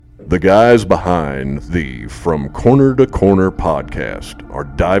The guys behind the From Corner to Corner podcast are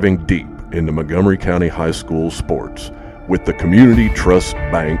diving deep into Montgomery County High School sports with the Community Trust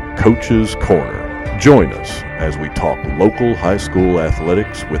Bank Coaches Corner. Join us as we talk local high school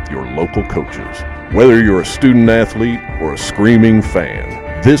athletics with your local coaches. Whether you're a student athlete or a screaming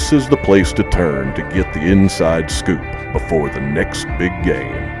fan, this is the place to turn to get the inside scoop before the next big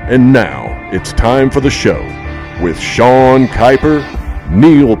game. And now it's time for the show with Sean Kuiper,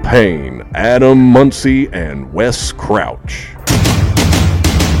 Neil Payne, Adam Muncie, and Wes Crouch.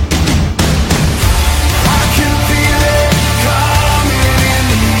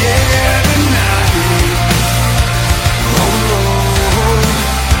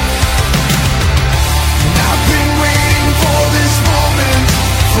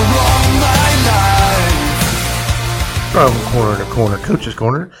 From Corner to Corner, Coaches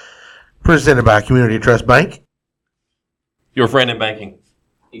Corner, presented by Community Trust Bank. Your friend in banking.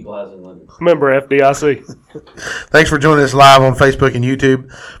 Equalizing lenders. Member FDIC. Thanks for joining us live on Facebook and YouTube.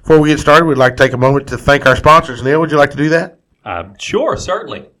 Before we get started, we'd like to take a moment to thank our sponsors. Neil, would you like to do that? Sure,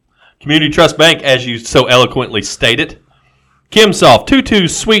 certainly. Community Trust Bank, as you so eloquently stated. Kimsoft, Tutu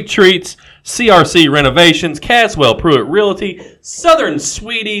Sweet Treats, CRC Renovations, Caswell Pruitt Realty, Southern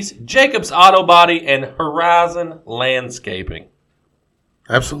Sweeties, Jacobs Auto Body, and Horizon Landscaping.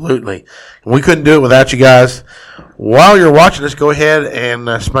 Absolutely. We couldn't do it without you guys. While you're watching us, go ahead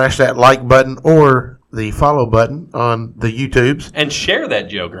and smash that like button or the follow button on the YouTubes. And share that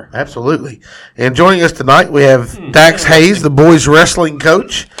joker. Absolutely. And joining us tonight, we have Dax Hayes, the boys wrestling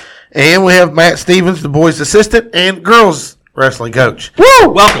coach, and we have Matt Stevens, the boys assistant and girls wrestling coach. Woo!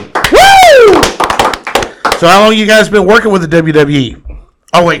 Welcome. Woo! So how long you guys been working with the WWE?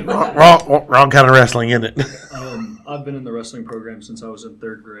 Oh, wait, wrong kind of wrestling, isn't it? I've been in the wrestling program since I was in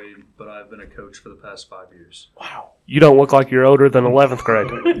third grade, but I've been a coach for the past 5 years. Wow. You don't look like you're older than 11th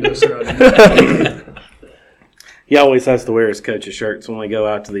grade. No, sir, I don't. He always has to wear his coach's shirts when we go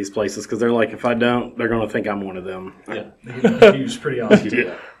out to these places because they're like, if I don't, they're going to think I'm one of them. Yeah, he was pretty awesome.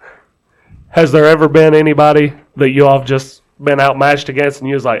 Yeah. Has there ever been anybody that you all have just been outmatched against and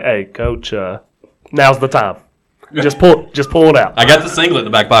you was like, hey, coach, now's the time. Just pull it out. I got the singlet in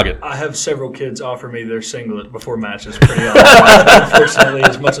the back pocket. I have several kids offer me their singlet before matches pretty often. Unfortunately,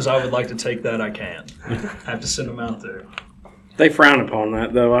 as much as I would like to take that, I can't. I have to send them out there. They frown upon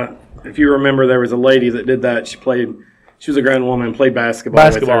that, though. If you remember, there was a lady that did that. She was a grown woman, played basketball.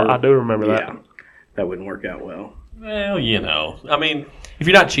 Basketball, I do remember that. Yeah, that wouldn't work out well. Well, I mean, if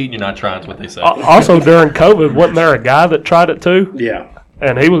you're not cheating, you're not trying, is what they say. Also, during COVID, wasn't there a guy that tried it too? Yeah.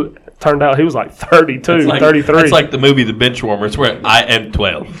 And turned out he was like 32, It's like, 33. It's like the movie The Benchwarmers where I am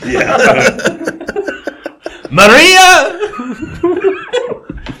 12. Yeah. Maria!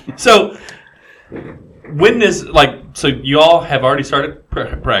 So, so you all have already started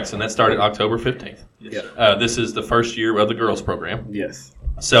practicing. That started October 15th. Yes. This is the first year of the girls program. Yes.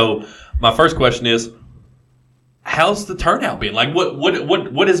 So, my first question is, how's the turnout been? Like,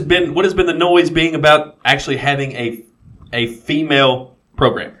 what has been the noise being about actually having a female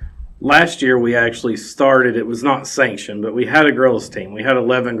program? Last year we actually started, it was not sanctioned, but we had a girls team. We had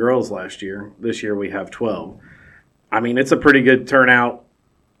 11 girls last year. This year we have 12. I mean, it's a pretty good turnout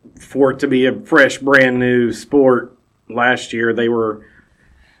for it to be a fresh, brand new sport. Last year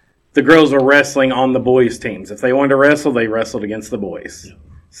the girls were wrestling on the boys' teams. If they wanted to wrestle, they wrestled against the boys. Yeah.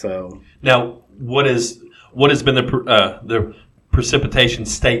 So now, what has been the precipitation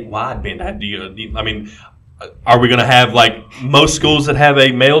statewide been? Are we going to have, like, most schools that have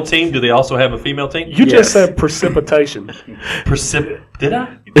a male team, do they also have a female team? You just said precipitation. Did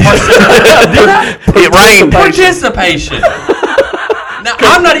I? Did I? It rained. Participation. Now,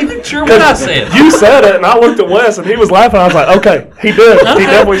 I'm not even sure what I said. You said it, and I looked at Wes, and he was laughing. I was like, okay, he did. Okay. He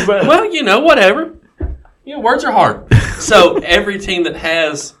definitely said it. Well, whatever. Words are hard. So every team that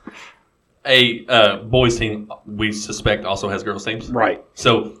has a boys team, we suspect also has girls teams? right.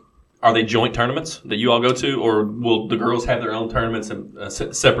 So are they joint tournaments that you all go to, or will the girls have their own tournaments and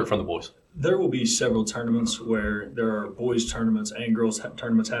separate from the boys? There will be several tournaments where there are boys tournaments and girls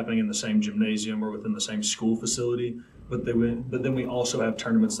tournaments happening in the same gymnasium or within the same school facility. But then we also have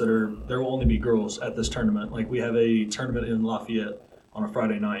tournaments there will only be girls at this tournament. Like, we have a tournament in Lafayette on a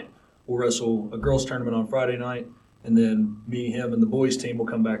Friday night. We'll wrestle a girls tournament on Friday night, and then me, him, and the boys team will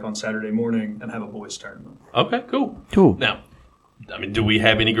come back on Saturday morning and have a boys tournament. Okay, cool. Now, do we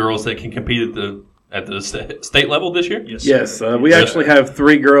have any girls that can compete at the state level this year? Yes. We actually have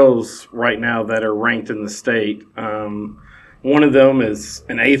 3 girls right now that are ranked in the state. One of them is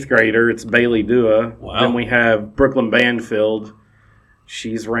an 8th grader. It's Bailey Dua. Wow. Then we have Brooklyn Banfield.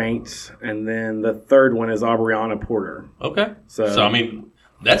 She's ranked. And then the third one is Aubriana Porter. Okay. So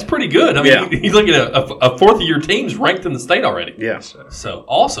That's pretty good. I mean, Yeah. you look at a fourth of your team's ranked in the state already. Yeah. So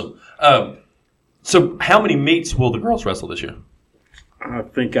awesome. So how many meets will the girls wrestle this year? I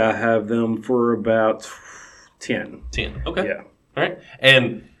think I have them for about 10. 10. Okay. Yeah. All right.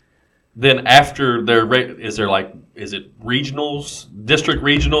 And then after their is it regionals, district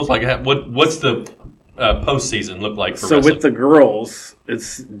regionals? Like what's the postseason look like for So wrestling? with the girls,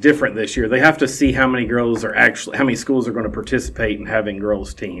 it's different this year. They have to see how many how many schools are going to participate in having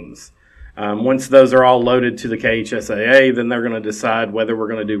girls teams. Once those are all loaded to the KHSAA, then they're going to decide whether we're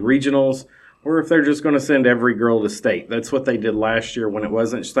going to do regionals or if they're just going to send every girl to state. That's what they did last year when it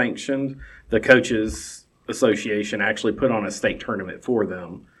wasn't sanctioned. The Coaches Association actually put on a state tournament for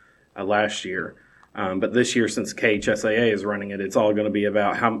them last year. But this year, since KHSAA is running it, it's all going to be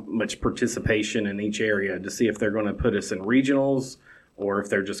about how much participation in each area to see if they're going to put us in regionals or if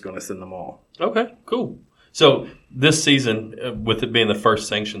they're just going to send them all. Okay, cool. So this season, with it being the first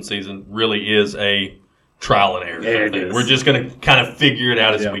sanctioned season, really is a trial and error. Yeah, kind of it thing. is. We're just going to kind of figure it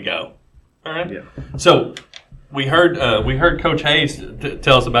out as Yeah. we go. All right. Yeah. So we heard Coach Hayes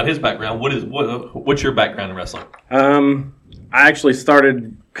tell us about his background. What's your background in wrestling? I actually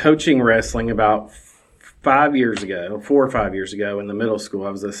started coaching wrestling about 4 or 5 years ago in the middle school.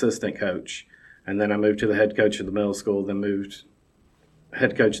 I was the assistant coach, and then I moved to the head coach of the middle school, then moved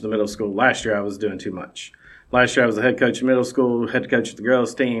head coach of the middle school. Last year I was doing too much. Last year I was the head coach of middle school, head coach of the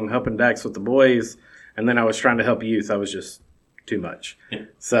girls team, helping Dax with the boys, and then I was trying to help youth. I was just too much. Yeah.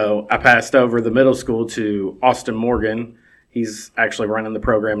 So I passed over the middle school to Austin Morgan. He's actually running the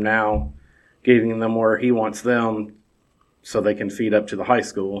program now, getting them where he wants them so they can feed up to the high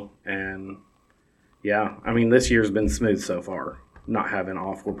school. And, yeah, I mean, this year's been smooth so far, not having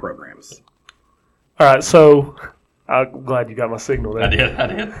all 4 programs. All right, so I'm glad you got my signal there. I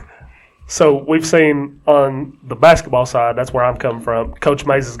did. So we've seen on the basketball side, that's where I'm coming from. Coach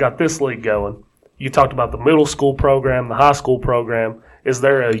Mays has got this league going. You talked about the middle school program, the high school program. Is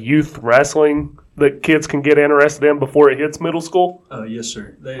there a youth wrestling that kids can get interested in before it hits middle school? Yes,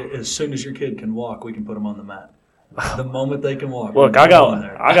 sir. As soon as your kid can walk, we can put them on the mat. The moment they can walk. Look, we I can put 'em on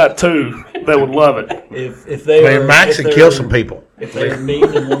there. got 2 that would love it. If they Man, are, Max if can they're- kill some people. If they're mean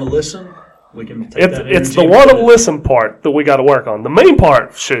and want to listen, we can take that It's energy the and want put to it- listen part that we got to work on. The main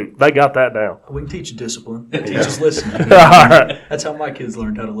part, shoot, they got that down. We can teach discipline. Teach us listening. All right. That's how my kids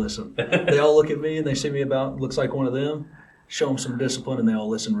learned how to listen. They all look at me and they see me looks like one of them. Show them some discipline and they all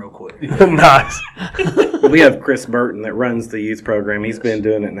listen real quick. Nice. We have Chris Burton that runs the youth program. He's been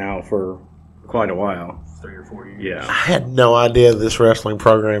doing it now for quite a while. 3 or 4 years. Yeah. I had no idea this wrestling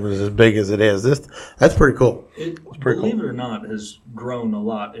program is as big as it is. That's pretty cool. It, pretty believe cool. it or not, has grown a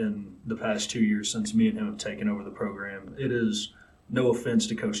lot in the past 2 years since me and him have taken over the program. It is, no offense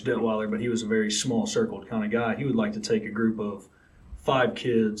to Coach Detweiler, but he was a very small circled kind of guy. He would like to take a group of 5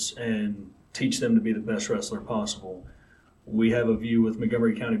 kids and teach them to be the best wrestler possible. We have a view with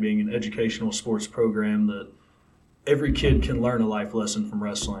Montgomery County being an educational sports program that every kid can learn a life lesson from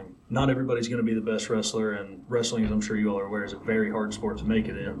wrestling. Not everybody's going to be the best wrestler, and wrestling, as I'm sure you all are aware, is a very hard sport to make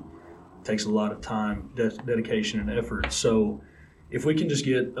it in. It takes a lot of time, dedication, and effort. So if we can just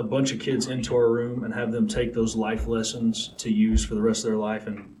get a bunch of kids into our room and have them take those life lessons to use for the rest of their life,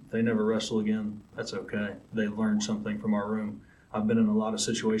 and they never wrestle again, that's okay. They learned something from our room. I've been in a lot of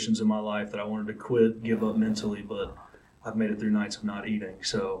situations in my life that I wanted to quit, give up mentally, but I've made it through nights of not eating.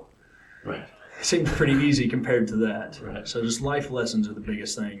 So Right. it seems pretty easy compared to that. Right. So just life lessons are the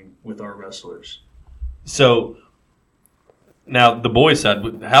biggest thing with our wrestlers. So now the boys side,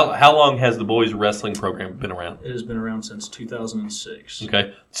 how long has the boys wrestling program been around? It has been around since 2006.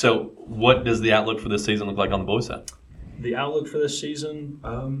 Okay. So what does the outlook for this season look like on the boys side? The outlook for this season,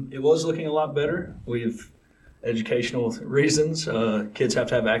 it was looking a lot better. We've educational reasons. Kids have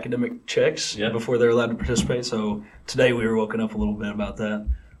to have academic checks Yeah. before they're allowed to participate. So today we were woken up a little bit about that,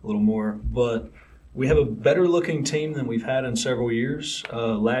 a little more. But we have a better looking team than we've had in several years.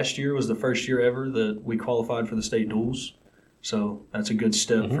 Last year was the first year ever that we qualified for the state duels. So that's a good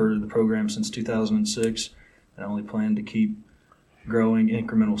step for the program since 2006. And I only plan to keep growing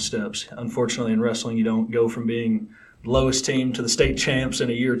incremental steps. Unfortunately, in wrestling, you don't go from being the lowest team to the state champs in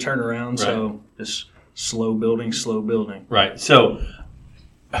a year turnaround. So just slow building, slow building. Right. So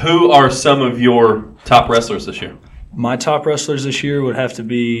who are some of your top wrestlers this year? My top wrestlers this year would have to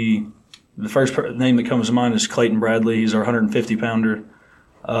be, the first name that comes to mind is Clayton Bradley. He's our 150-pounder.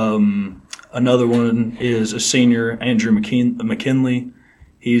 Another one is a senior, Andrew McKinley.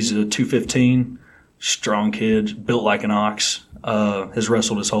 He's a 215, strong kid, built like an ox, has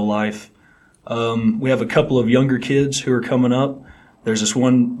wrestled his whole life. We have a couple of younger kids who are coming up. There's this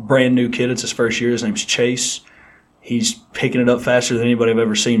one brand new kid. It's his first year. His name's Chase. he's picking it up faster than anybody I've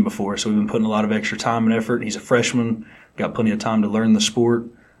ever seen before. So we've been putting a lot of extra time and effort. He's a freshman, got plenty of time to learn the sport.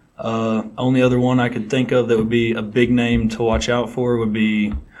 Only other one I could think of that would be a big name to watch out for would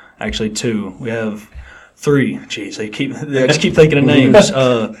be actually two. We have three. Jeez, I just keep thinking of names.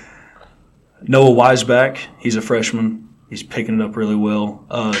 Noah Weisbach, he's a freshman. He's picking it up really well.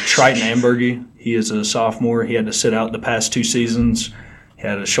 Triton Ambergy, he is a sophomore. He had to sit out the past 2 seasons. He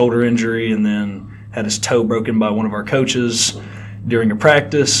had a shoulder injury and then had his toe broken by one of our coaches during a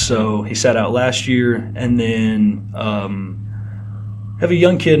practice, so he sat out last year. And then have a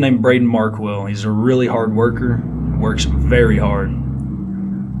young kid named Braden Markwell. He's a really hard worker, works very hard.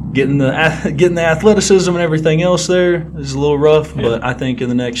 Getting the athleticism and everything else there is a little rough, but I think in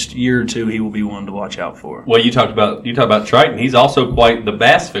the next year or two he will be one to watch out for. Well, you talk about Triton. He's also quite the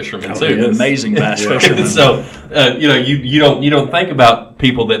bass fisherman too. An amazing bass fisherman. So you don't think about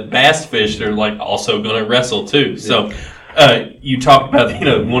people that bass fish. They're like also going to wrestle too. So you talked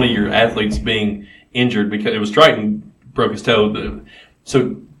about one of your athletes being injured because it was Triton broke his toe.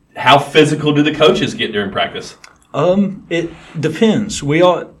 So how physical do the coaches get during practice? It depends.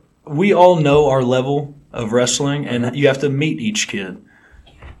 We all know our level of wrestling, and you have to meet each kid.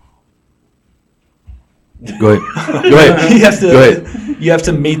 Go ahead. You have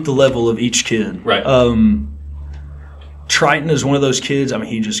to meet the level of each kid. Right. Triton is one of those kids. I mean,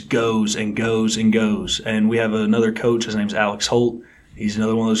 he just goes and goes and goes. And we have another coach. His name's Alex Holt. He's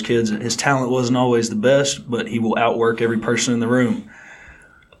another one of those kids. His talent wasn't always the best, but he will outwork every person in the room.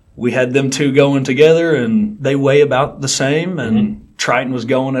 We had them two going together, and they weigh about the same. And Triton was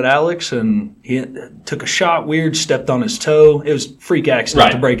going at Alex, and he took a shot weird, stepped on his toe. It was a freak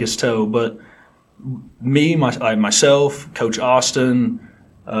accident to break his toe. But me, myself, Coach Austin,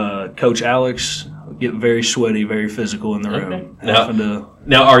 Coach Alex get very sweaty, very physical in the room.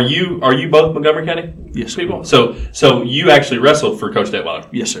 Now, are you both Montgomery County Yes, people? So you actually wrestled for Coach Detweiler?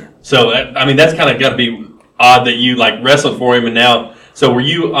 Yes, sir. So that's kind of got to be odd that you wrestled for him, and now. So were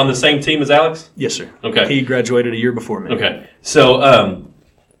you on the same team as Alex? Yes, sir. Okay. He graduated a year before me. Okay. So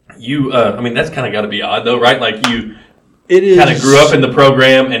that's kind of got to be odd though, right? Like you kind of grew up in the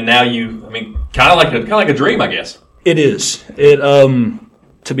program, and now kind of like a dream, I guess. It is.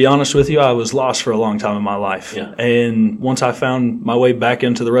 To be honest with you, I was lost for a long time in my life. Yeah. And once I found my way back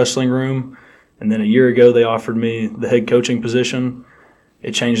into the wrestling room, and then a year ago they offered me the head coaching position,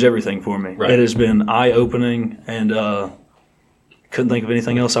 it changed everything for me. Right. It has been eye-opening, and couldn't think of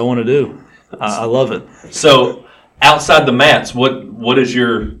anything else I want to do. I love it. So outside the mats, what is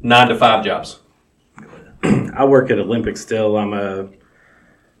your 9-to-5 jobs? I work at Olympic still. I'm a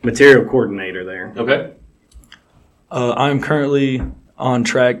material coordinator there. Okay. I'm currently on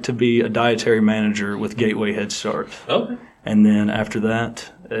track to be a dietary manager with Gateway Head Start. Okay. And then after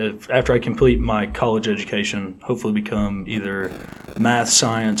that, after I complete my college education, hopefully become either math,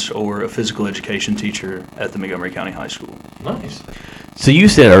 science, or a physical education teacher at the Montgomery County High School. Nice. So you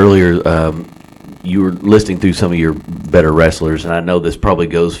said earlier you were listing through some of your better wrestlers, and I know this probably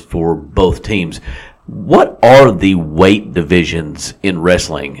goes for both teams. What are the weight divisions in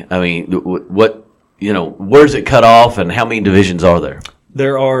wrestling? I mean, where's it cut off, and how many divisions are there?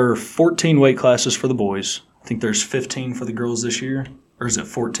 There are 14 weight classes for the boys. I think there's 15 for the girls this year. Or is it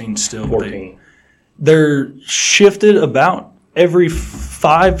 14 still? 14. They're shifted about every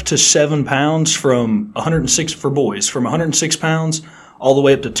 5 to 7 pounds from 106 for boys, from 106 pounds all the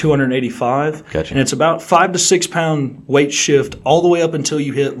way up to 285. Gotcha. And it's about 5 to 6 pound weight shift all the way up until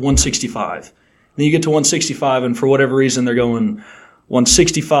you hit 165. Then you get to 165, and for whatever reason, they're going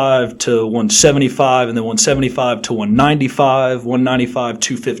 165 to 175, and then 175 to 195, 195,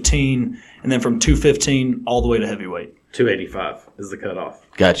 215, and then from 215 all the way to heavyweight. 285 is the cutoff.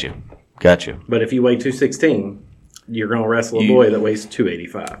 Gotcha. But if you weigh 216, you're going to wrestle a boy that weighs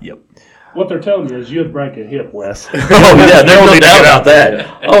 285. Yep. What they're telling you is you'd break a hip, Wes. Oh, yeah, there's no doubt about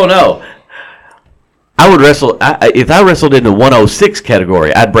that. Oh, no. I would wrestle, if I wrestled in the 106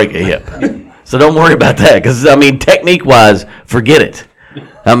 category, I'd break a hip. So don't worry about that, because, technique-wise, forget it.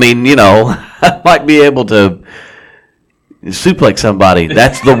 I might be able to suplex somebody.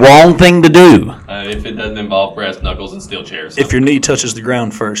 That's the wrong thing to do. If it doesn't involve brass knuckles and steel chairs. If your knee touches the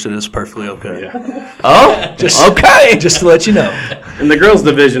ground first, it is perfectly okay. Yeah. Oh, okay. Just to let you know. And the girls'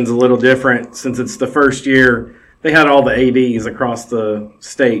 division's a little different since it's the first year. They had all the ADs across the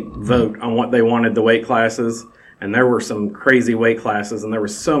state vote on what they wanted the weight classes. And there were some crazy weight classes, and there were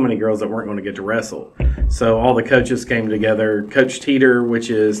so many girls that weren't going to get to wrestle. So all the coaches came together. Coach Teeter,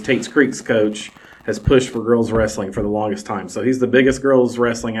 which is Tate's Creek's coach, has pushed for girls wrestling for the longest time. So he's the biggest girls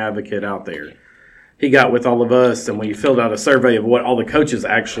wrestling advocate out there. he got with all of us, and we filled out a survey of what all the coaches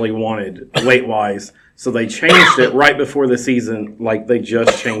actually wanted weight-wise. So they changed it right before the season, like they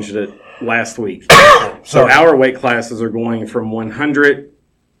just changed it last week. So our weight classes are going from 100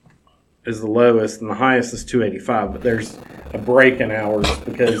 is the lowest, and the highest is 285. But there's a break in hours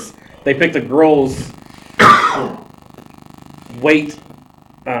because they picked a girls' weight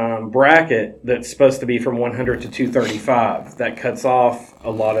bracket that's supposed to be from 100 to 235. That cuts off a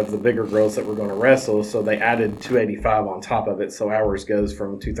lot of the bigger girls that were going to wrestle, so they added 285 on top of it, so ours goes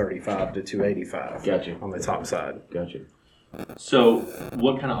from 235 to 285. Gotcha. On the top side. Gotcha. So,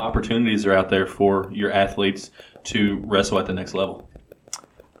 what kind of opportunities are out there for your athletes to wrestle at the next level?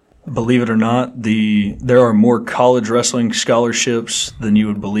 Believe it or not, there are more college wrestling scholarships than you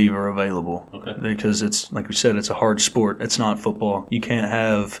would believe are available. Okay. Because it's, like we said, it's a hard sport. It's not football. You can't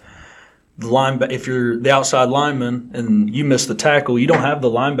have the linebacker. If you're the outside lineman and you miss the tackle, you don't have the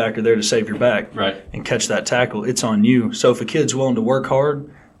linebacker there to save your back and catch that tackle. It's on you. So if a kid's willing to work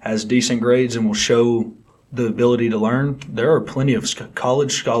hard, has decent grades, and will show the ability to learn, there are plenty of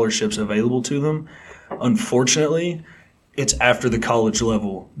college scholarships available to them. Unfortunately, it's after the college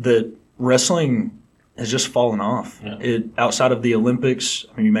level that wrestling has just fallen off. Yeah. Outside of the Olympics,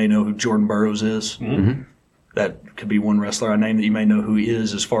 I mean, you may know who Jordan Burroughs is. Mm-hmm. That could be one wrestler I named that you may know who he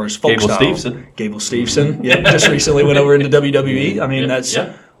is as far as folk style. Gable Steveson. Yeah, just recently went over into WWE. I mean, that's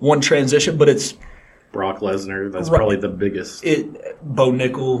one transition, but it's Brock Lesnar. That's probably the biggest. Bo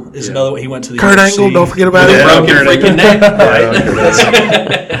Nickel is another one. He went to the Kurt UFC. Angle, don't forget about it. Broken freaking neck.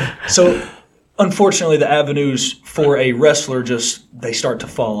 So, unfortunately, the avenues for a wrestler they start to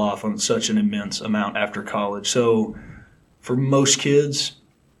fall off on such an immense amount after college. So, for most kids,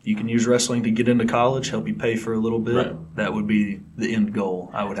 you can use wrestling to get into college, help you pay for a little bit. Right. That would be the end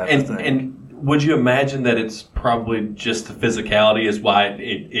goal, I would have to think. And would you imagine that it's probably just the physicality is why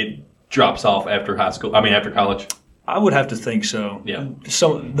it drops off after high school? I mean, after college? I would have to think so. Yeah.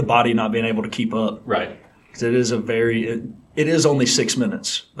 So the body not being able to keep up. Right. Because it is it is only 6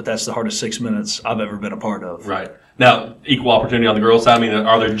 minutes, but that's the hardest 6 minutes I've ever been a part of. Right. Now, equal opportunity on the girls' side. I mean,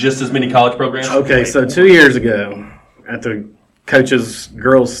 are there just as many college programs? Okay, so 2 years ago at the coaches'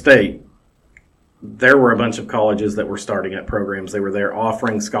 girls' state, there were a bunch of colleges that were starting up programs. They were there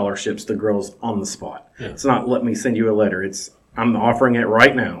offering scholarships to girls on the spot. Yeah. It's not let me send you a letter. It's I'm offering it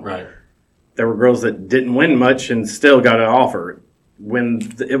right now. Right. There were girls that didn't win much and still got an offer. When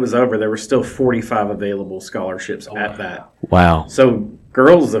it was over, there were still 45 available scholarships at that. Wow. So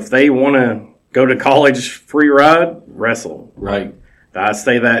girls, if they want to go to college free ride, wrestle. Right. I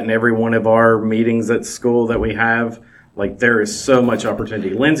say that in every one of our meetings at school that we have. Like, there is so much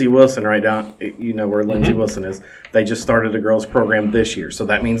opportunity. Lindsey Wilson right down, you know where Lindsey Wilson is. They just started a girls program this year. So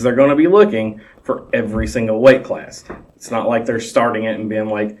that means they're going to be looking for every single weight class. It's not like they're starting it and being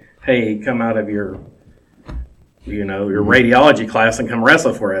like, hey, come out of your radiology class and come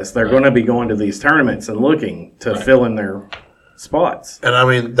wrestle for us. They're going to be going to these tournaments and looking to fill in their spots. And I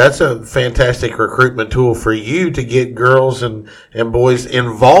mean, that's a fantastic recruitment tool for you to get girls and boys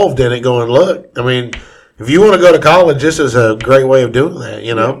involved in it going, look, I mean, if you want to go to college, this is a great way of doing that,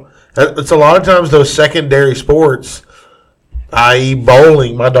 you know. Yeah. It's a lot of times those secondary sports, i.e.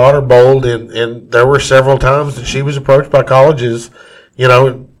 bowling. My daughter bowled, and there were several times that she was approached by colleges, you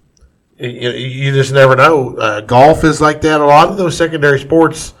know. You just never know. Golf is like that. A lot of those secondary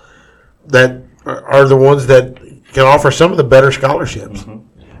sports that are the ones that can offer some of the better scholarships.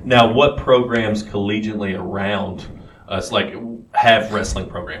 Mm-hmm. Now, what programs collegiately around us have wrestling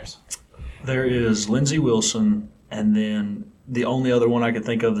programs? There is Lindsey Wilson, and then the only other one I could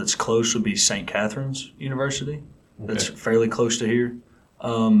think of that's close would be St. Catherine's University. That's fairly close to here.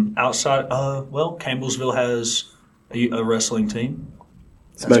 Outside, Campbellsville has a wrestling team.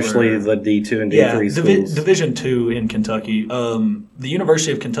 Especially the D2 and D3 schools. Division II in Kentucky. The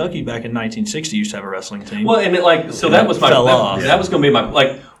University of Kentucky back in 1960 used to have a wrestling team. Well, and that was going to be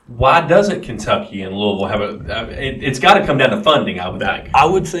my why doesn't Kentucky and Louisville have it's got to come down to funding, I would think. I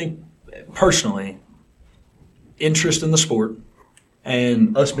would think, personally, interest in the sport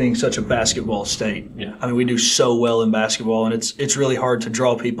and us being such a basketball state. Yeah. I mean, we do so well in basketball, and it's really hard to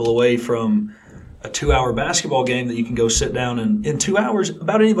draw people away from a 2-hour basketball game that you can go sit down and in 2 hours,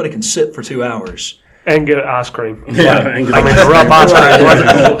 about anybody can sit for 2 hours. And get ice cream. Yeah, the rough ice cream.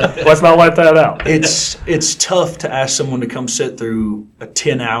 Let's not let that out. It's tough to ask someone to come sit through a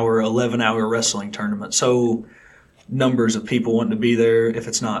 10-hour, 11-hour wrestling tournament. So numbers of people wanting to be there, if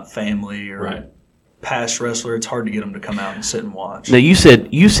it's not family or past wrestler, it's hard to get them to come out and sit and watch. Now, you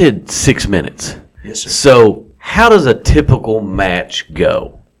said 6 minutes. Yes, sir. So how does a typical match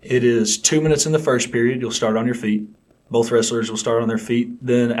go? It is 2 minutes in the first period. You'll start on your feet. Both wrestlers will start on their feet.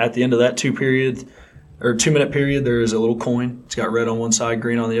 Then at the end of that 2 periods, or 2-minute period, there is a little coin. It's got red on one side,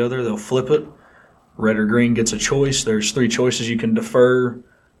 green on the other. They'll flip it. Red or green gets a choice. There's 3 choices you can defer,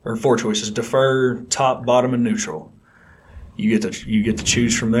 or 4 choices: defer, top, bottom, and neutral. You get to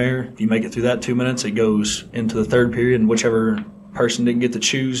choose from there. If you make it through that 2 minutes, it goes into the third period, and whichever person didn't get to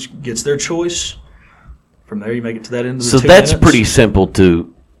choose gets their choice. From there, you make it to that end of the 2 minutes. So that's pretty simple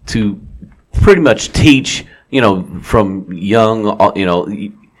to pretty much teach. From young.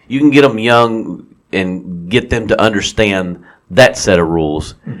 You can get them young and get them to understand that set of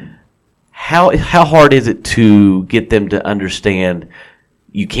rules. Mm-hmm. How hard is it to get them to understand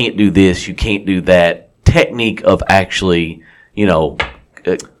you can't do this, you can't do that? Technique of actually,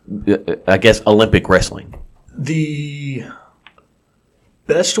 I guess Olympic wrestling. The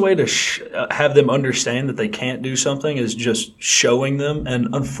best way to have them understand that they can't do something is just showing them.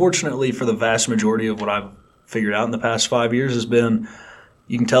 And unfortunately, for the vast majority of what I've figured out in the past 5 years has been,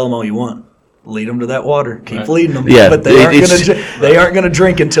 you can tell them all you want. Lead them to that water. Keep leading them. Yeah, but they aren't going to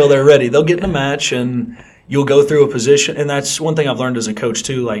drink until they're ready. They'll get in a match and you'll go through a position. And that's one thing I've learned as a coach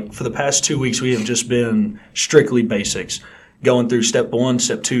too. Like for the past 2 weeks, we have just been strictly basics. Going through step 1,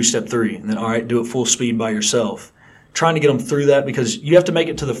 step 2, step 3. And then, all right, do it full speed by yourself. Trying to get them through that because you have to make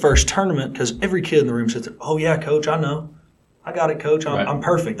it to the first tournament because every kid in the room says, oh, yeah, coach, I know. I got it, coach. I'm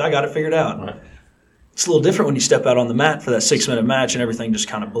perfect. I got it figured out. Right. It's a little different when you step out on the mat for that 6-minute match and everything just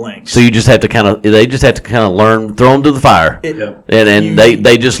kind of blanks. So you just have to they just have to learn, throw them to the fire.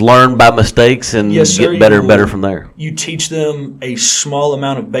 They just learn by mistakes and get better and better from there. You teach them a small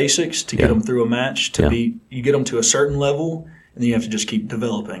amount of basics to get them through a match. You get them to a certain level, and then you have to just keep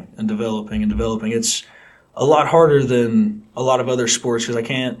developing and developing and developing. It's a lot harder than a lot of other sports because I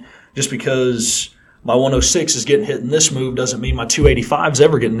can't, just because my 106 is getting hit in this move doesn't mean my 285 is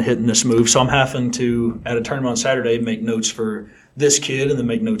ever getting hit in this move. So I'm having to, at a tournament on Saturday, make notes for this kid and then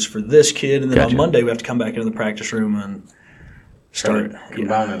make notes for this kid. And then on Monday, we have to come back into the practice room and start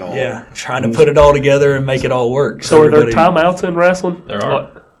combine it all. Yeah, trying to put it all together and make it all work. So are there timeouts in wrestling? There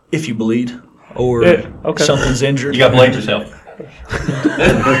are. If you bleed or something's injured. You got to blame yourself.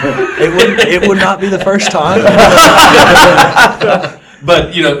 It would not be the first time.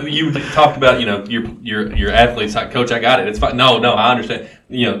 But you talked about your athletes. Coach, I got it. It's fine. No, I understand.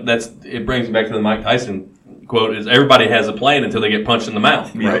 It brings me back to the Mike Tyson quote: "Is everybody has a plan until they get punched in the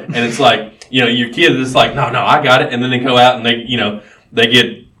mouth." Right. And it's like your kid is like, no, I got it, and then they go out and they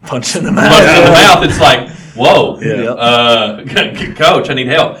get punched in the mouth. It's like, whoa, coach, I need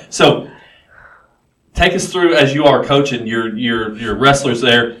help. So take us through as you are coaching your wrestlers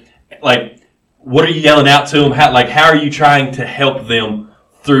there, like. What are you yelling out to them? How are you trying to help them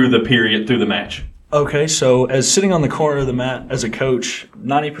through the match? Okay, so as sitting on the corner of the mat as a coach,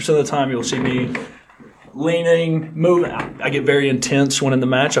 90% of the time you'll see me leaning, moving. I get very intense when in the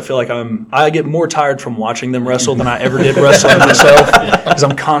match. I feel like I get more tired from watching them wrestle than I ever did wrestling myself because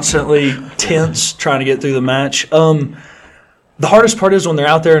I'm constantly tense trying to get through the match. The hardest part is when they're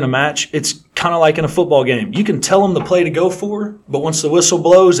out there in a match, it's kind of like in a football game. You can tell them the play to go for, but once the whistle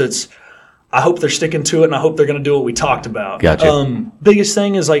blows, it's I hope they're sticking to it, and I hope they're going to do what we talked about. Gotcha. Biggest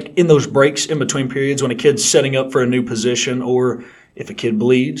thing is like in those breaks in between periods when a kid's setting up for a new position, or if a kid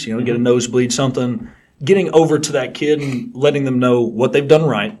bleeds, get a nosebleed, something, getting over to that kid and letting them know what they've done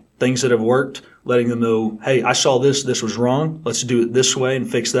right, things that have worked, letting them know, hey, I saw this was wrong. Let's do it this way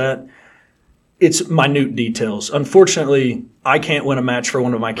and fix that. It's minute details. Unfortunately, I can't win a match for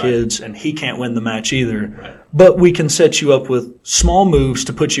one of my kids, and he can't win the match either. Right. But we can set you up with small moves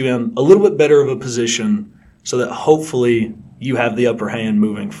to put you in a little bit better of a position so that hopefully you have the upper hand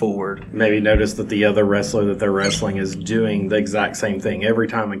moving forward. Maybe notice that the other wrestler that they're wrestling is doing the exact same thing every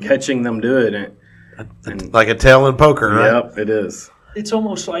time and catching them doing it. And like a tail in poker, right? Yep, it is. It's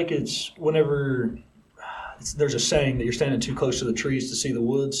almost like it's whenever there's a saying that you're standing too close to the trees to see the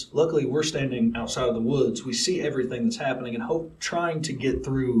woods. Luckily, we're standing outside of the woods. We see everything that's happening and trying to get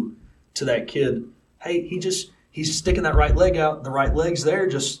through to that kid. Hey, he's sticking that right leg out. The right leg's there,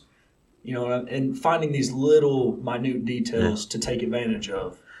 just and finding these little minute details to take advantage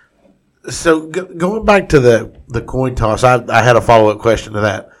of. So going back to the coin toss, I had a follow-up question to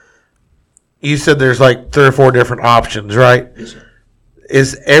that. You said there's like 3 or 4 different options, right? Yes, sir.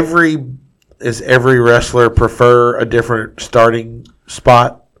 Is every wrestler prefer a different starting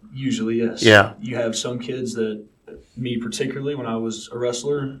spot? Usually, yes. Yeah. You have some kids that, me particularly, when I was a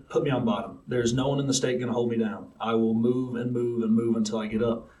wrestler, put me on bottom. There's no one in the state going to hold me down. I will move and move and move until I get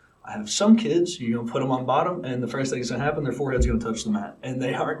up. I have some kids, you're going to put them on bottom, and the first thing that's going to happen, their forehead's going to touch the mat, and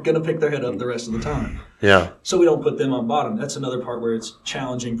they aren't going to pick their head up the rest of the time. Yeah. So we don't put them on bottom. That's another part where it's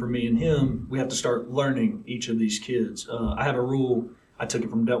challenging for me and him. We have to start learning each of these kids. I have a rule. I took it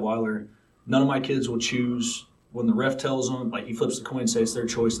from Detweiler. None of my kids will choose when the ref tells them, like he flips the coin and says it's their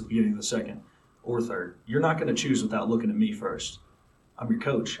choice at the beginning of the second or third. You're not going to choose without looking at me first. I'm your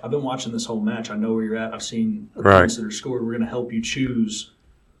coach. I've been watching this whole match. I know where you're at. I've seen the points that are scored. We're going to help you choose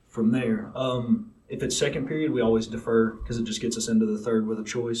from there. If it's second period, we always defer because it just gets us into the third with a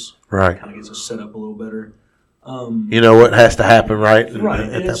choice. Right. Kind of gets us set up a little better. You know what has to happen, right? Right.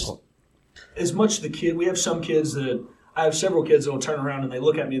 At that point. As much the kid, we have some kids that, I have several kids that will turn around and they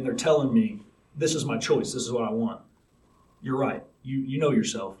look at me and they're telling me, this is my choice. This is what I want. You're right. You know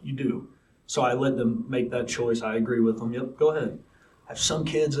yourself. You do. So I let them make that choice. I agree with them. Yep, go ahead. I have some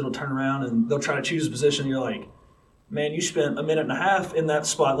kids that'll turn around and they'll try to choose a position. You're like, man, you spent a minute and a half in that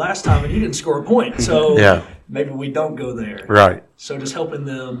spot last time and you didn't score a point. So maybe we don't go there. Right. So just helping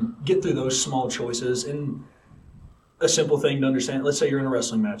them get through those small choices. And a simple thing to understand, let's say you're in a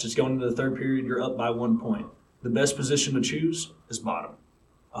wrestling match. It's going into the third period. You're up by 1 point. The best position to choose is bottom,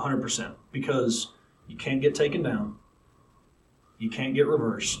 100%, because you can't get taken down. You can't get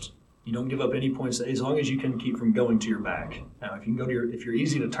reversed. You don't give up any points as long as you can keep from going to your back. Now, if you can go to if you're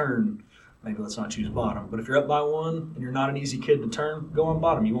easy to turn, maybe let's not choose bottom. But if you're up by 1 and you're not an easy kid to turn, go on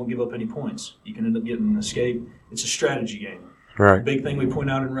bottom. You won't give up any points. You can end up getting an escape. It's a strategy game. Right. The big thing we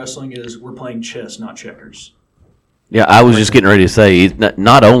point out in wrestling is we're playing chess, not checkers. Yeah, I was just getting ready to say,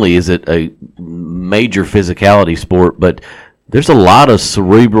 not only is it a major physicality sport, but there's a lot of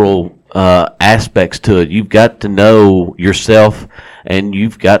cerebral aspects to it. You've got to know yourself, and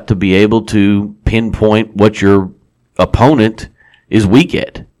you've got to be able to pinpoint what your opponent is weak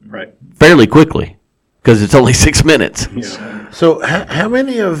at fairly quickly, because it's only 6 minutes. So how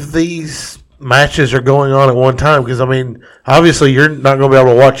many of these matches are going on at one time? Because, I mean, obviously you're not going to be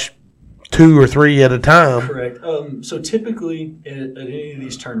able to watch 2 or 3 at a time. Correct. So typically at any of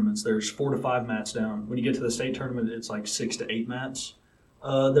these tournaments, there's 4 to 5 mats down. When you get to the state tournament, it's like 6 to 8 mats.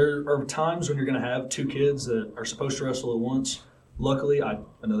 There are times when you're going to have 2 kids that are supposed to wrestle at once. Luckily,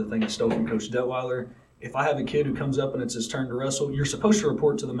 another thing I stole from Coach Detweiler, if I have a kid who comes up and it's his turn to wrestle, you're supposed to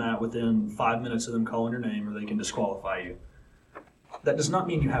report to the mat within 5 minutes of them calling your name or they can disqualify you. That does not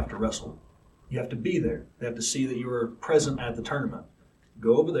mean you have to wrestle. You have to be there. They have to see that you are present at the tournament.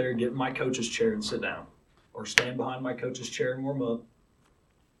 Go over there, get in my coach's chair and sit down. Or stand behind my coach's chair and warm up.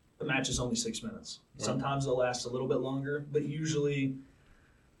 The match is only 6 minutes. Sometimes it'll last a little bit longer, but usually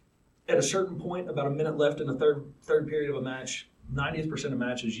at a certain point, about a minute left in the third period of a match, 90% of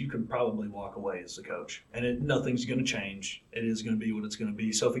matches, you can probably walk away as the coach. And nothing's going to change. It is going to be what it's going to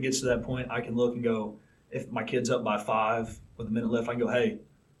be. So if it gets to that point, I can look and go, if my kid's up by 5 with a minute left, I can go, hey,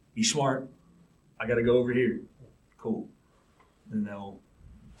 be smart. I got to go over here. Cool. And they'll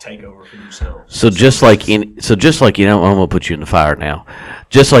take over for themselves. So just like I'm gonna put you in the fire now.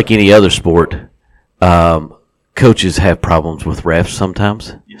 Just like any other sport, coaches have problems with refs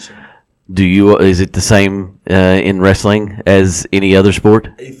sometimes. Yes, sir. Is it the same in wrestling as any other sport?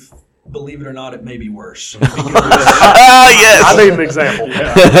 Believe it or not, it may be worse. Yes. I need an example.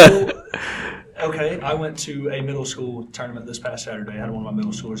 Okay, I went to a middle school tournament this past Saturday. I had one of my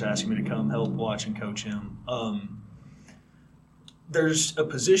middle schoolers asking me to come help watch and coach him. There's a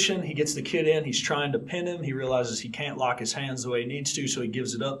position, he gets the kid in, he's trying to pin him, he realizes he can't lock his hands the way he needs to, so he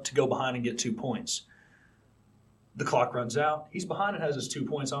gives it up to go behind and get 2 points. The clock runs out, he's behind and has his 2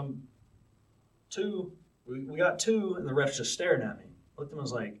 points. I'm 2, we got 2, and the ref's just staring at me. I looked at him and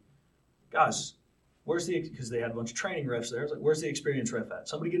was like, guys, because they had a bunch of training refs there, I was like, where's the experienced ref at?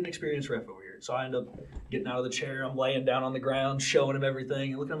 Somebody get an experienced ref over here. So I end up getting out of the chair, I'm laying down on the ground, showing him everything,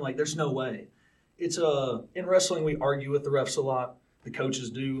 and looking at him like, there's no way. It's in wrestling, we argue with the refs a lot. The coaches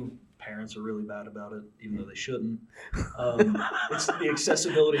do. Parents are really bad about it, even though they shouldn't. It's the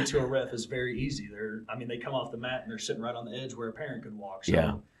accessibility to a ref is very easy. They come off the mat and they're sitting right on the edge where a parent could walk. So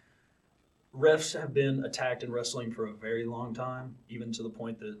yeah. Refs have been attacked in wrestling for a very long time, even to the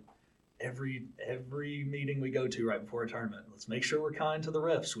point that every meeting we go to right before a tournament, let's make sure we're kind to the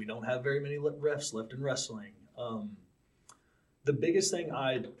refs. We don't have very many refs left in wrestling. The biggest thing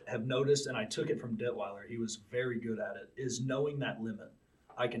I have noticed, and I took it from Detweiler, he was very good at it, is knowing that limit.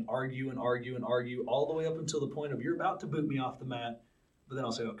 I can argue and argue and argue all the way up until the point of you're about to boot me off the mat, but then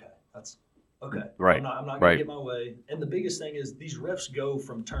I'll say, okay, that's okay. Right. I'm not going to get my way. And the biggest thing is these refs go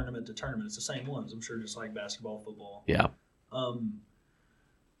from tournament to tournament. It's the same ones, I'm sure, just like basketball, football. Yeah.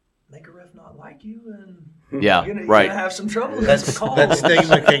 Make a ref not like you, and yeah, you're gonna have some trouble. That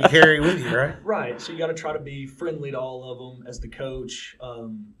stigma can carry with you, right? Right. So you got to try to be friendly to all of them as the coach.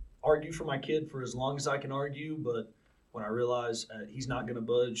 Argue for my kid for as long as I can argue, but when I realize he's not going to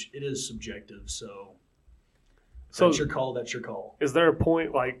budge, it is subjective. So that's your call. That's your call. Is there a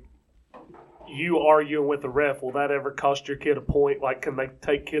point like you arguing with the ref? Will that ever cost your kid a point? Like, can they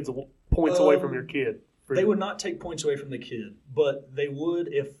take kids points away from your kid? They would not take points away from the kid, but they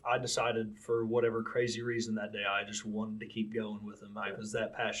would if I decided for whatever crazy reason that day I just wanted to keep going with them. I was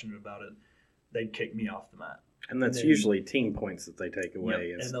that passionate about it. They'd kick me off the mat. And that's usually team points that they take away.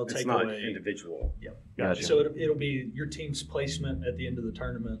 Yep, and they'll it's take not away individual. Yep. Gotcha. So it'll be your team's placement at the end of the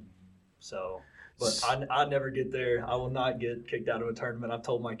tournament. So, but I never get there. I will not get kicked out of a tournament. I've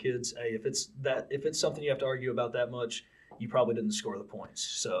told my kids, hey, if it's something you have to argue about that much, you probably didn't score the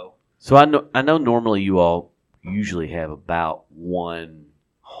points. So I know normally you all usually have about one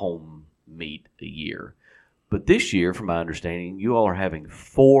home meet a year. But this year, from my understanding, you all are having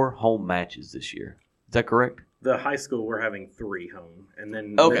 4 home matches this year. Is that correct? The high school, we're having 3 home. And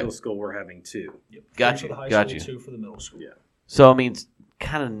then middle school, we're having 2. yep. Got 3 you, for the high got school, you. 2 for the middle school. Yeah. So, I mean, it's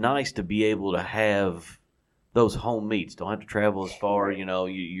kind of nice to be able to have those home meets. Don't have to travel as far,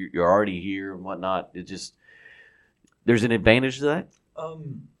 you're already here and whatnot. It just, there's an advantage to that?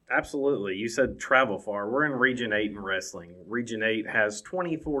 Absolutely. You said travel far. We're in Region 8 in wrestling. Region 8 has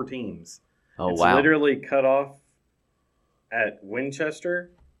 24 teams. Oh, it's wow. literally cut off at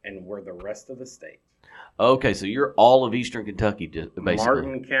Winchester, and we're the rest of the state. Okay, so you're all of Eastern Kentucky, basically.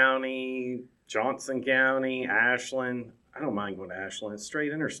 Martin County, Johnson County, Ashland. I don't mind going to Ashland. It's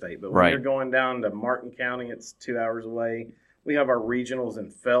straight interstate. But when Right. you're going down to Martin County, it's 2 hours away. We have our regionals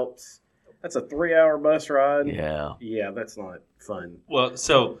in Phelps. That's a 3-hour bus ride. Yeah. Yeah, that's not fun. Well,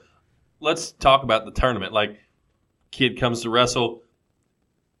 so let's talk about the tournament. Like, kid comes to wrestle.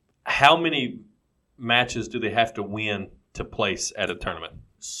 How many matches do they have to win to place at a tournament?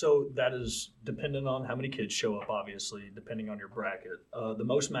 So that is dependent on how many kids show up, obviously, depending on your bracket. The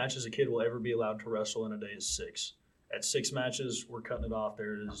most matches a kid will ever be allowed to wrestle in a day is 6. At 6 matches, we're cutting it off.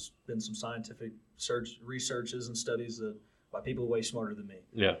 There has been some scientific researches and studies that by people way smarter than me.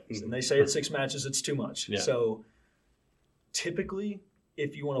 Yeah. And they say at 6 matches, it's too much. Yeah. So typically,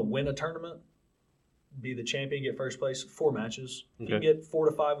 if you want to win a tournament, be the champion, get first place, 4 matches. If you Okay. get 4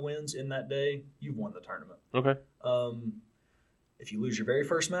 to 5 wins in that day, you've won the tournament. Okay. If you lose your very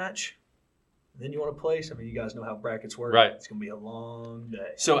first match, then you want to place. I mean, you guys know how brackets work. Right. It's going to be a long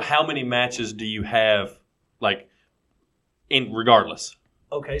day. So how many matches do you have, like, regardless?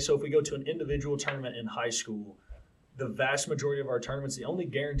 Okay, so if we go to an individual tournament in high school, the vast majority of our tournaments, the only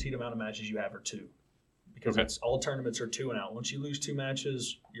guaranteed amount of matches you have are 2. Because Okay. it's all tournaments are 2 and out. Once you lose 2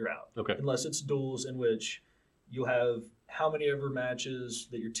 matches, you're out. Okay. Unless it's duels in which you'll have how many ever matches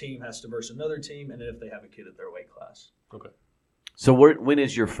that your team has to verse another team, and if they have a kid at their weight class. Okay. So when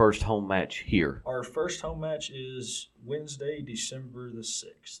is your first home match here? Our first home match is Wednesday, December the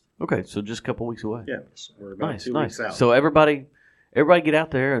 6th. Okay, so just a couple weeks away. Yeah, we're about Nice, 2 nice. weeks out. So everybody get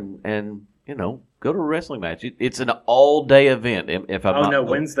out there and go to a wrestling match. It's an all-day event. If I'm not.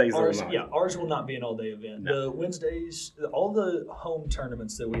 Wednesdays are Ours, not. yeah, ours will not be an all-day event. No. The Wednesdays, all the home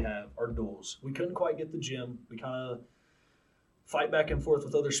tournaments that we have are duels. We couldn't quite get the gym. We kind of fight back and forth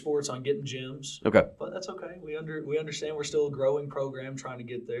with other sports on getting gyms, Okay. but that's okay. We understand we're still a growing program trying to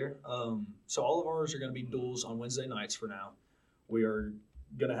get there. So all of ours are going to be duels on Wednesday nights for now. We are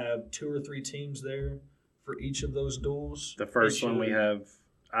going to have 2 or 3 teams there for each of those duels. The first one we have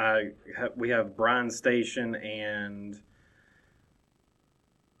Bryan Station and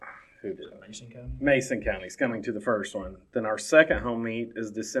Mason County. Mason County's coming to the first one. Then our second home meet is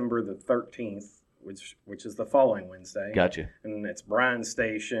December the 13th, which is the following Wednesday. Gotcha. And it's Bryan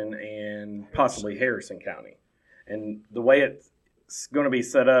Station and possibly Harrison County. And the way it's going to be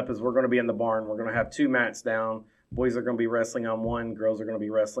set up is we're going to be in the barn. We're going to have 2 mats down. Boys are going to be wrestling on one. Girls are going to be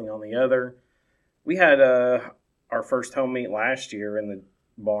wrestling on the other. We had our first home meet last year in the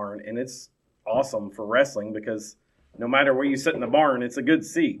barn, and it's awesome for wrestling because no matter where you sit in the barn, it's a good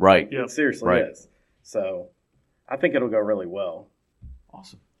seat. Right. It seriously Right. is. So I think it'll go really well.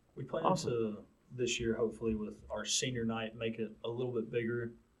 Awesome. We plan Awesome. to this year, hopefully, with our senior night, make it a little bit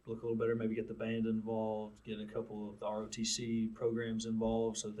bigger, look a little better, maybe get the band involved, get a couple of the ROTC programs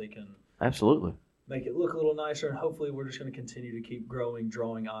involved so they can Absolutely. make it look a little nicer. And hopefully we're just going to continue to keep growing,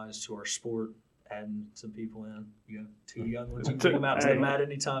 drawing eyes to our sport, adding some people in. You have 2 young ones. You can bring them out to the mat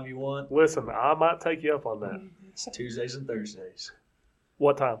anytime you want. Listen, I might take you up on that. It's Tuesdays and Thursdays,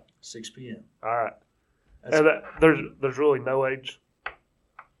 What time? 6 p.m. All right. That's And there's really no age.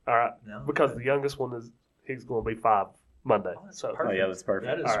 All right. No. Because the youngest one he's going to be 5 Monday. Oh, that's So perfect. Oh, yeah, that's perfect.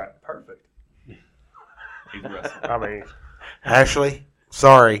 That is All right. perfect. I mean, Ashley,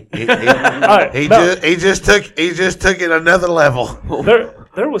 sorry, he right, no. just took it another level.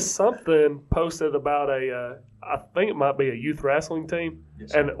 there was something posted about I think it might be a youth wrestling team,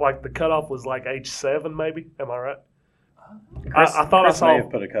 Yes, and like the cutoff was like age 7, maybe. Am I right? I thought I Chris saw. may have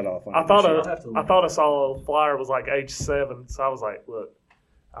put a cutoff on I it thought this year. I'll have to look. I thought I saw a flyer was like age 7, so I was like, look,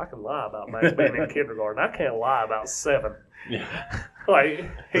 I can lie about Max being in kindergarten. I can't lie about 7. Yeah. Like,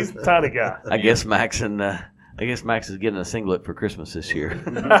 he's a tiny guy. I guess Max is getting a singlet for Christmas this year.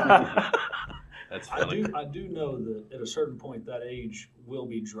 That's funny. I do know that at a certain point that age will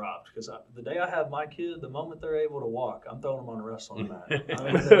be dropped because the day I have my kid, the moment they're able to walk, I'm throwing them on a wrestling mat. I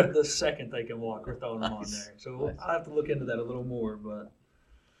mean, the second they can walk, we're throwing them on there. So I have to look into that a little more.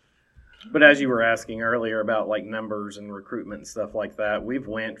 But as you were asking earlier about like numbers and recruitment and stuff like that, we've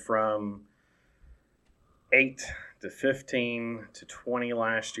went from 8 to 15 to 20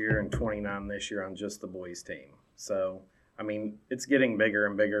 last year and 29 this year on just the boys team. So, I mean, it's getting bigger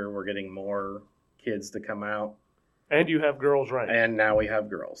and bigger. We're getting more kids to come out. And you have girls ranked. And now we have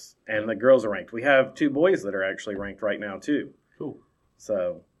girls. And the girls are ranked. We have 2 boys that are actually ranked right now, too. Cool.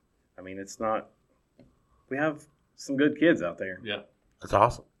 So, I mean, it's not – we have some good kids out there. Yeah. That's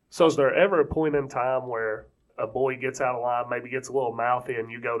awesome. So is there ever a point in time where a boy gets out of line, maybe gets a little mouthy,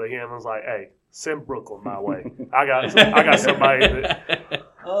 and you go to him and is like, hey, send Brooklyn my way. I got somebody that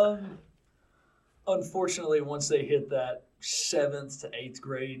 – Unfortunately, once they hit that 7th to 8th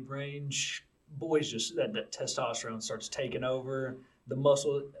grade range, boys just that testosterone starts taking over. The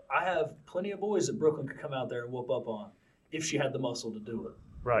muscle. I have plenty of boys that Brooklyn could come out there and whoop up on if she had the muscle to do it.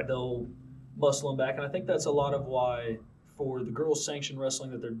 Right. They'll muscle them back, and I think that's a lot of why for the girls' sanctioned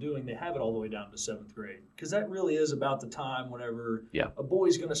wrestling that they're doing, they have it all the way down to 7th grade because that really is about the time whenever a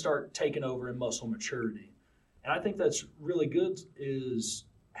boy's going to start taking over in muscle maturity, and I think that's really good is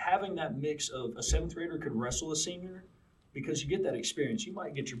having that mix of a 7th grader could wrestle a senior because you get that experience. You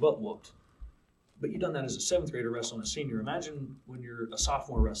might get your butt whooped, but you've done that as a 7th grader wrestling a senior. Imagine when you're a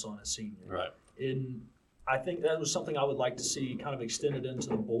sophomore wrestling a senior. Right. And I think that was something I would like to see kind of extended into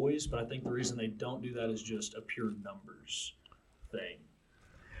the boys, but I think the reason they don't do that is just a pure numbers thing.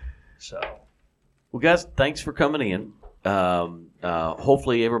 So. Well, guys, thanks for coming in.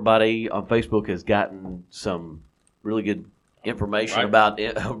 Hopefully everybody on Facebook has gotten some really good information about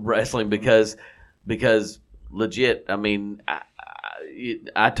wrestling because legit, I mean,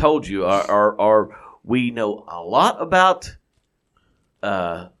 I told you, we know a lot about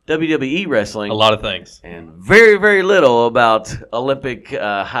WWE wrestling. A lot of things. And very, very little about Olympic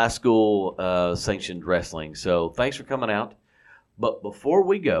high school sanctioned wrestling. So thanks for coming out. But before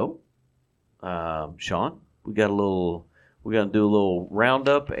we go, Sean, we're going to do a little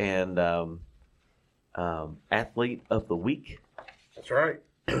roundup and athlete of the week. That's right.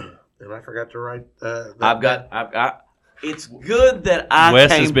 And I forgot to write. It's good that I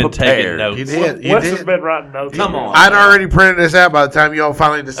Wes came has been prepared. taking notes. You did. Wes has been writing notes. Come on. I'd already printed this out by the time you all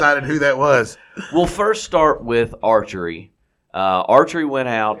finally decided who that was. We'll first start with archery. Archery went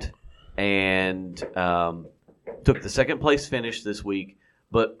out and took the second place finish this week.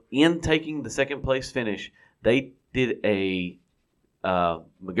 But in taking the second place finish, they did a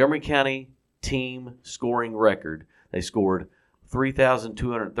Montgomery County team scoring record. They scored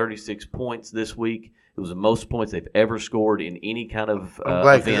 3,236 points this week. It was the most points they've ever scored in any kind of I'm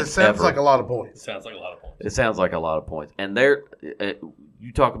glad, 'cause event it sounds ever. like a lot of points. Sounds like a lot of points. It sounds like a lot of points. And there,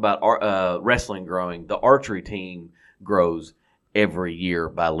 you talk about wrestling growing. The archery team grows every year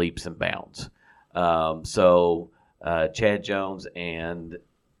by leaps and bounds. So Chad Jones and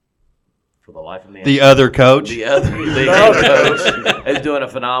for the life of me, The other coach. the other coach is doing a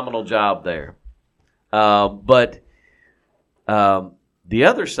phenomenal job there. But the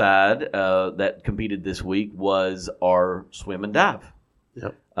other side that competed this week was our swim and dive.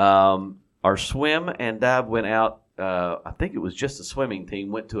 Yep. Our swim and dive went out. I think it was just the swimming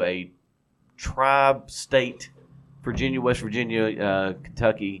team went to a tri-state, Virginia, West Virginia,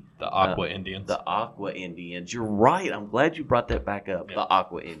 Kentucky. The Aqua Indians. The Aqua Indians. You're right. I'm glad you brought that back up. Yeah. The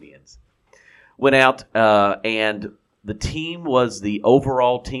Aqua Indians went out, and the team was the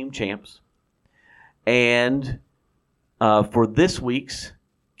overall team champs. And for this week's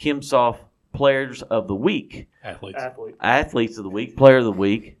KimSoft Players of the Week, Athletes of the Week, Player of the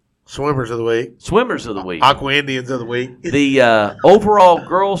Week, Swimmers of the Week, Swimmers of the Week, Aqua Indians of the Week. The overall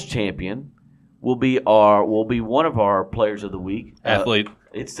girls champion will be one of our Players of the Week. Athlete.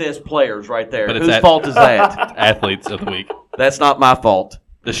 It says players right there. But whose fault is that? Athletes of the Week. That's not my fault.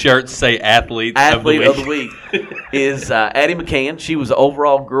 The shirts say Athlete of the Week is Addie McCann. She was the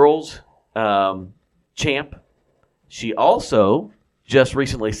overall girls champ. She also just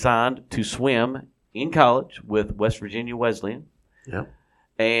recently signed to swim in college with West Virginia Wesleyan. Yep.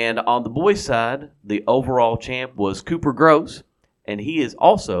 And on the boys' side, the overall champ was Cooper Gross, and he is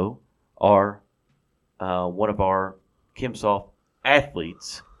also our one of our KimSoft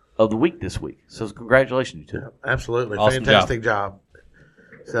athletes of the week this week. So congratulations, you two. Absolutely. Awesome Fantastic job.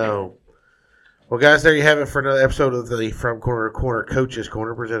 So Well, guys, there you have it for another episode of the From Corner to Corner Coaches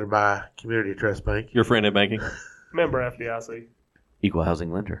Corner, presented by Community Trust Bank. Your friend at banking. Member FDIC. Equal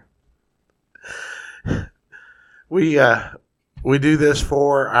housing lender. We do this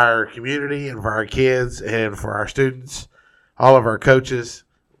for our community and for our kids and for our students, all of our coaches.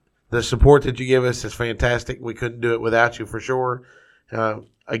 The support that you give us is fantastic. We couldn't do it without you for sure.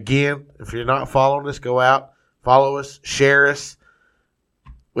 Again, if you're not following us, go out, follow us, share us.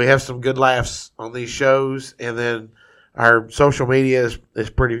 We have some good laughs on these shows, and then our social media is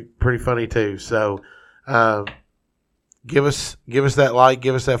pretty funny too. So give us that like,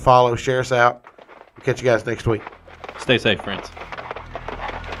 give us that follow, share us out. We'll catch you guys next week. Stay safe, friends.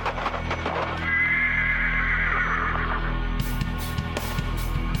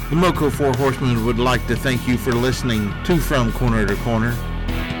 The MOCO Four Horsemen would like to thank you for listening to From Corner to Corner.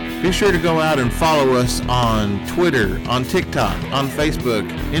 Be sure to go out and follow us on Twitter, on TikTok, on Facebook,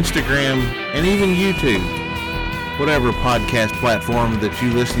 Instagram, and even YouTube. Whatever podcast platform that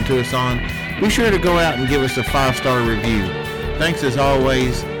you listen to us on, be sure to go out and give us a 5-star review. Thanks as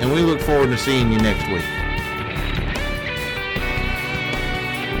always, and we look forward to seeing you next week.